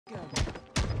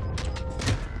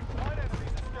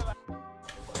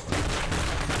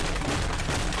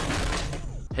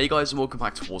Hey guys, and welcome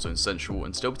back to Warzone Central,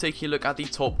 and today we'll be taking a look at the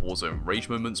top Warzone Rage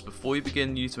moments. Before you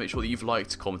begin, you need to make sure that you've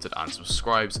liked, commented and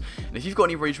subscribed, and if you've got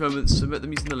any Rage moments, submit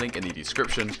them using the link in the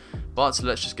description. But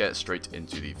let's just get straight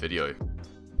into the video.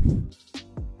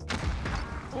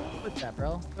 What's that,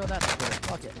 bro? Throw that to Twitter.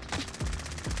 Fuck it.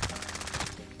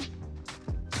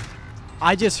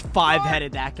 I just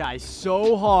five-headed that guy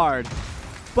so hard.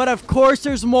 But of course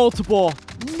there's multiple.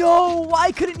 No,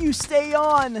 why couldn't you stay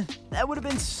on? That would have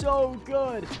been so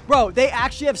good. Bro, they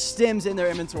actually have stims in their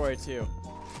inventory too.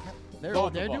 They're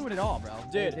doing it all, bro.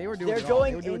 Dude, they were doing it all.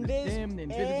 going They were doing the invis stim, the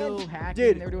invisible, and, hacking.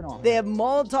 dude, They were doing all. They have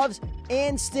Molotovs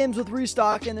and stims with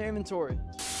restock in their inventory.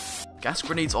 Gas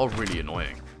grenades are really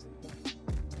annoying.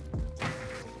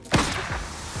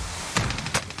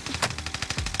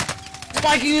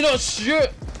 Why can you not shoot?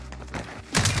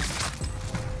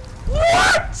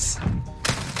 What?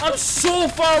 I'm so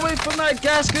far away from that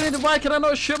gas grenade. Why can I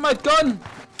not shoot my gun?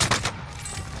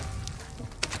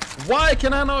 Why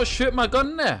can I not shoot my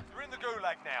gun there? You're in the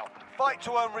gulag now. Fight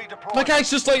to earn redeployment. My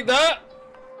guy's just like that.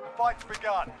 The fight's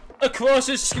begun. Across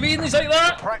his screen, he's like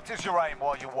that. Practice your aim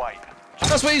while you wait.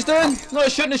 That's what he's doing.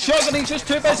 Not shooting a shotgun, he's just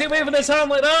too busy waving his hand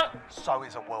like that. So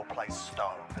is a well-placed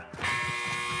stone. The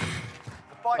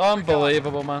fight's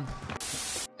Unbelievable, man.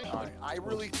 begun. I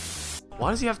really... Why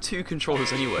does he have two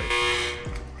controllers anyway?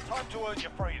 Time to earn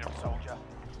your freedom, soldier.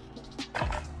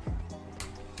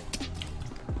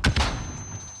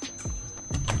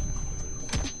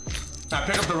 I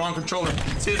picked up the wrong controller.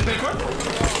 See this big one?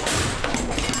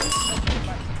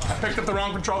 I picked up the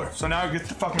wrong controller, so now I get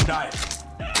to fucking die.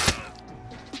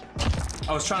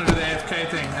 I was trying to do the AFK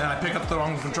thing, and I picked up the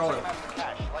wrong controller.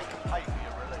 Cash, they can pay for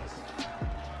your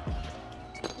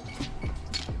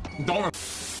release. Don't.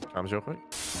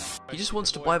 He just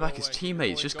wants to buy back his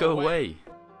teammates, just go away.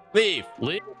 Leave.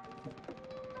 Leave.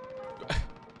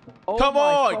 Oh Come my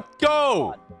on, fucking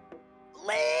go. God.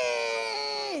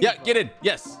 Leave! Yeah, get in.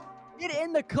 Yes. Get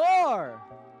in the car!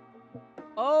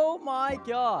 Oh my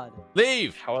god.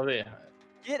 Leave. How are they?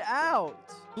 Get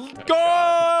out!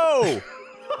 Go!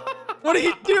 What are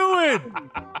you doing?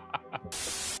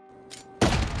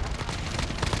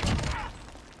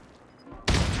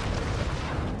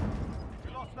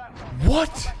 You lost that one.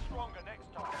 What? Back stronger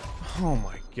next time. Oh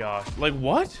my gosh. Like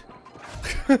what?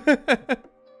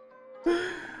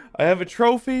 I have a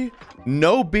trophy,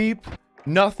 no beep,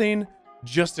 nothing,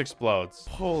 just explodes.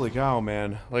 Holy cow,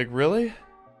 man. Like really?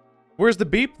 Where's the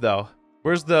beep though?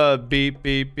 Where's the beep,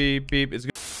 beep, beep, beep? It's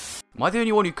Am I the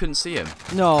only one who couldn't see him?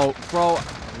 No, bro.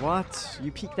 What?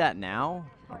 You peeked that now?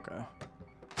 Okay.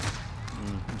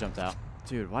 I jumped out.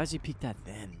 Dude, why does he peek that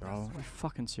then, bro? Are you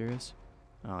fucking serious?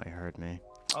 Oh, he heard me.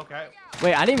 Okay.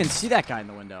 Wait, I didn't even see that guy in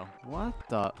the window. What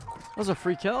the? That was a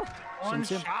free kill? Shouldn't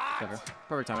see him. Whatever.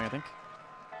 Perfect timing, I think.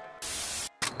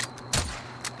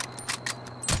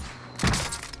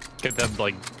 Get that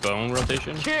like bone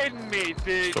rotation. Kidding me,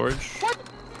 dude. Storage. What?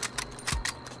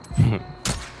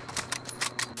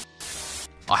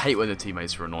 I hate when the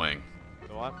teammates are annoying. You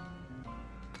know what?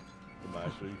 I'm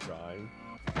actually trying.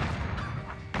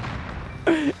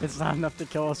 It's not enough to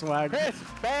kill us, Swag. Chris,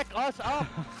 back us up.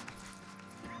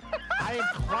 I am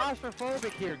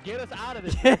claustrophobic here. Get us out of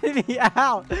this. Get me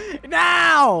out!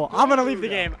 Now! I'm gonna leave the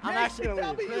game. I'm actually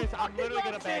gonna leave. Chris, I'm literally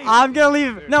gonna back. I'm gonna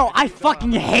leave. No, I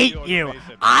fucking hate you.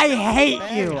 I hate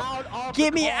you.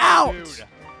 Get me out!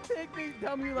 Take me,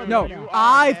 tell me you love No, me. You are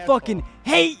I an asshole. fucking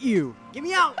hate you. Get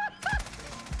me out.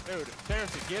 Dude,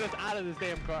 seriously, get us out of this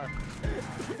damn car.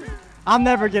 I'm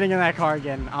never getting in that car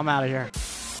again. I'm out of here.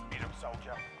 Freedom,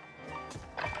 soldier.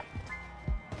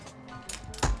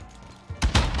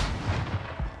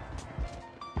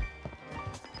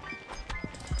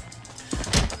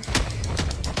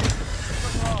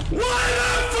 Why the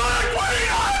fuck would you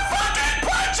not fucking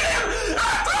punch him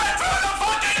after I threw the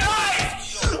fucking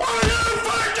knife? Are you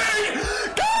fucking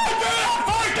goddamn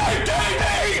fucking kidding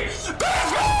me? There's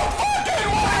no fucking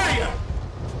way!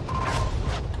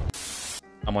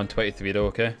 I'm on 23 though,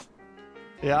 okay?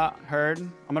 Yeah, heard.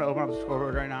 I'm gonna open up the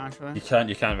scoreboard right now, actually.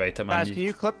 You can't rate it, man. Guys, can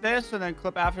you clip this and then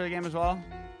clip after the game as well?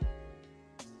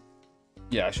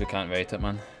 Yeah, I actually can't rate it,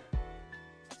 man.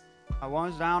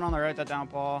 One's down on the right, that down,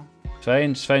 Paul.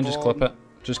 Fine, just clip it.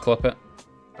 Just clip it.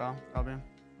 Go, copy.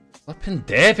 Flipping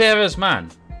death errors, man.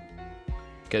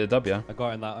 Get the W, yeah? I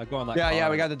got in that car. Yeah,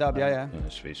 we got the dub, yeah. Yeah,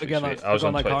 sweet, sweet, Again, sweet. I was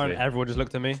on that car and 23. everyone just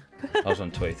looked at me. I was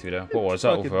on 23 there. What was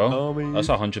that overall? That's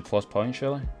 100+ points,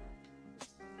 surely.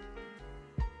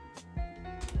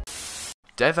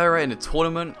 Dev error in a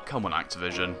tournament? Come on,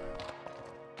 Activision.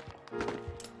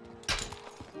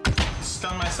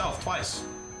 Stunned myself twice.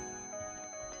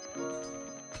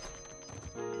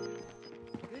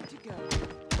 Good to go.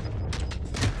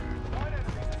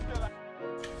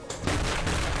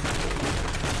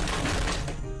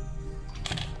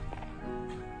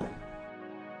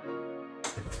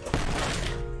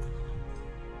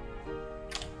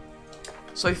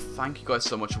 So thank you guys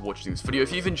so much for watching this video.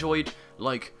 If you've enjoyed,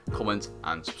 like, comment,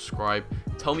 and subscribe.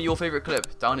 Tell me your favourite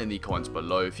clip down in the comments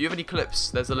below. If you have any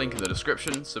clips, there's a link in the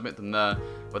description. Submit them there.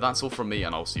 But that's all from me,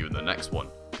 and I'll see you in the next one.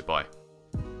 Goodbye.